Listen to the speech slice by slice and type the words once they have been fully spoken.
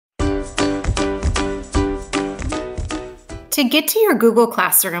To get to your Google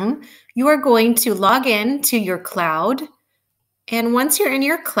Classroom, you are going to log in to your cloud. And once you're in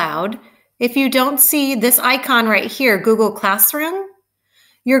your cloud, if you don't see this icon right here, Google Classroom,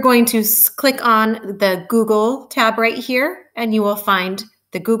 you're going to click on the Google tab right here, and you will find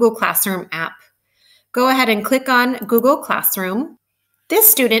the Google Classroom app. Go ahead and click on Google Classroom. This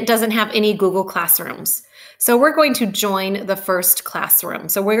student doesn't have any Google Classrooms, so we're going to join the first classroom.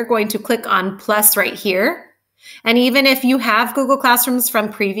 So we're going to click on plus right here. And even if you have Google Classrooms from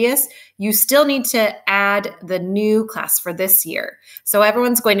previous, you still need to add the new class for this year. So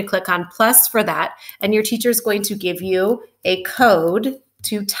everyone's going to click on plus for that, and your teacher is going to give you a code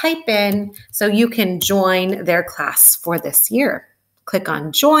to type in so you can join their class for this year. Click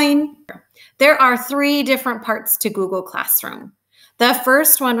on join. There are 3 different parts to Google Classroom. The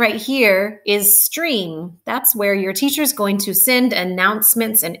first one right here is stream. That's where your teacher is going to send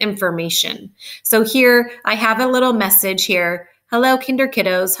announcements and information. So here I have a little message here. Hello, Kinder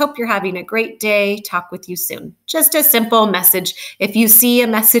Kiddos. Hope you're having a great day. Talk with you soon. Just a simple message. If you see a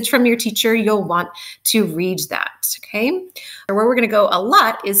message from your teacher, you'll want to read that, okay? Where we're going to go a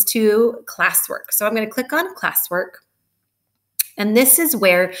lot is to classwork. So I'm going to click on classwork. And this is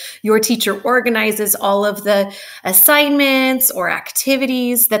where your teacher organizes all of the assignments or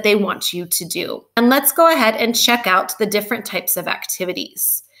activities that they want you to do. And let's go ahead and check out the different types of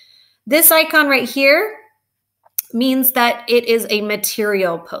activities. This icon right here means that it is a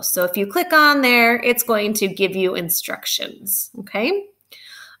material post. So if you click on there, it's going to give you instructions, okay?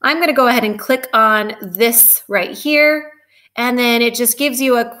 I'm going to go ahead and click on this right here, and then it just gives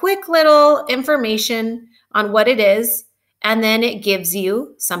you a quick little information on what it is. And then it gives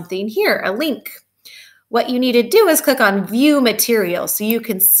you something here, a link. What you need to do is click on View Material so you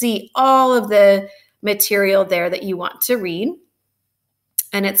can see all of the material there that you want to read.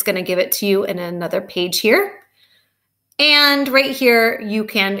 And it's going to give it to you in another page here. And right here, you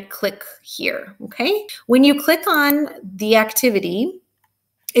can click here, okay? When you click on the activity,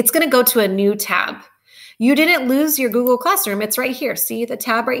 it's going to go to a new tab. You didn't lose your Google Classroom. It's right here. See the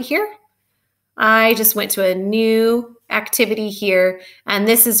tab right here? I just went to a new activity here, and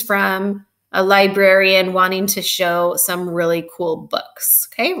this is from a librarian wanting to show some really cool books.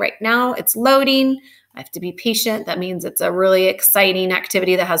 Okay, right now it's loading. I have to be patient. That means it's a really exciting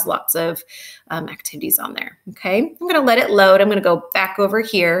activity that has lots of activities on there. Okay, I'm going to let it load. I'm going to go back over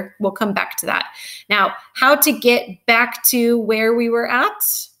here. We'll come back to that. Now, how to get back to where we were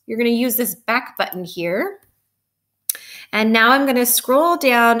at? You're going to use this back button here. And now I'm going to scroll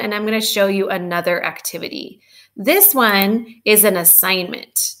down and I'm going to show you another activity. This one is an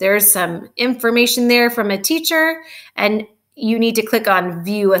assignment. There's some information there from a teacher, and you need to click on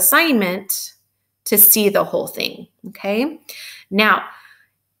View Assignment to see the whole thing, okay? Now,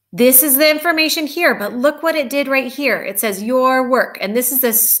 this is the information here, but look what it did right here. It says your work, and this is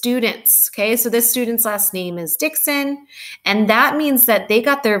the student's, okay? So this student's last name is Dixon, and that means that they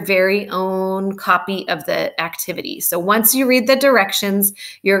got their very own copy of the activity. So once you read the directions,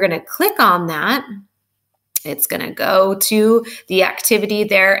 you're gonna click on that. It's going to go to the activity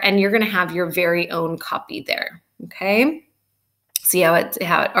there, and you're going to have your very own copy there, okay? See how it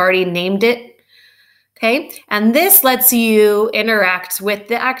already named it? Okay, and this lets you interact with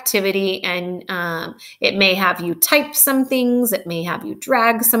the activity, and it may have you type some things, it may have you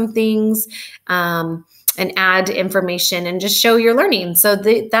drag some things, and add information and just show your learning. So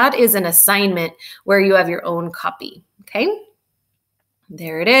that is an assignment where you have your own copy, okay?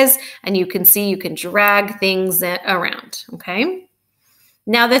 There it is, and you can see you can drag things around, okay?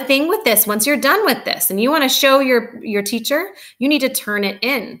 Now the thing with this, once you're done with this and you want to show your teacher, you need to turn it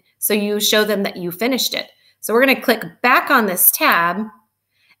in so you show them that you finished it. So we're going to click back on this tab,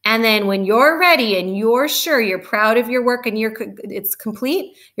 and then when you're ready and you're sure you're proud of your work and it's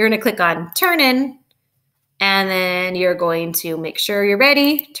complete, you're going to click on Turn In, and then you're going to make sure you're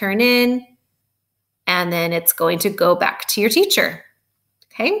ready, turn in, and then it's going to go back to your teacher.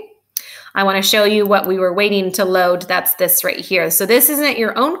 Okay, I want to show you what we were waiting to load. That's this right here. So this isn't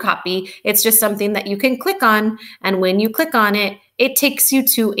your own copy. It's just something that you can click on. And when you click on it, it takes you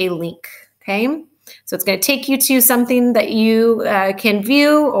to a link. Okay, so it's going to take you to something that you can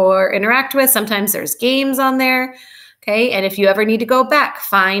view or interact with. Sometimes there's games on there. Okay, and if you ever need to go back,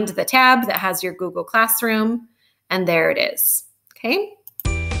 find the tab that has your Google Classroom, and there it is. Okay,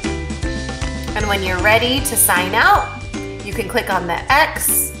 and when you're ready to sign out, you can click on the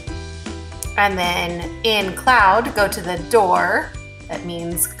X, and then in Cloud, go to the door. That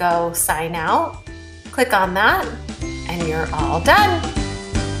means go sign out. Click on that, and you're all done.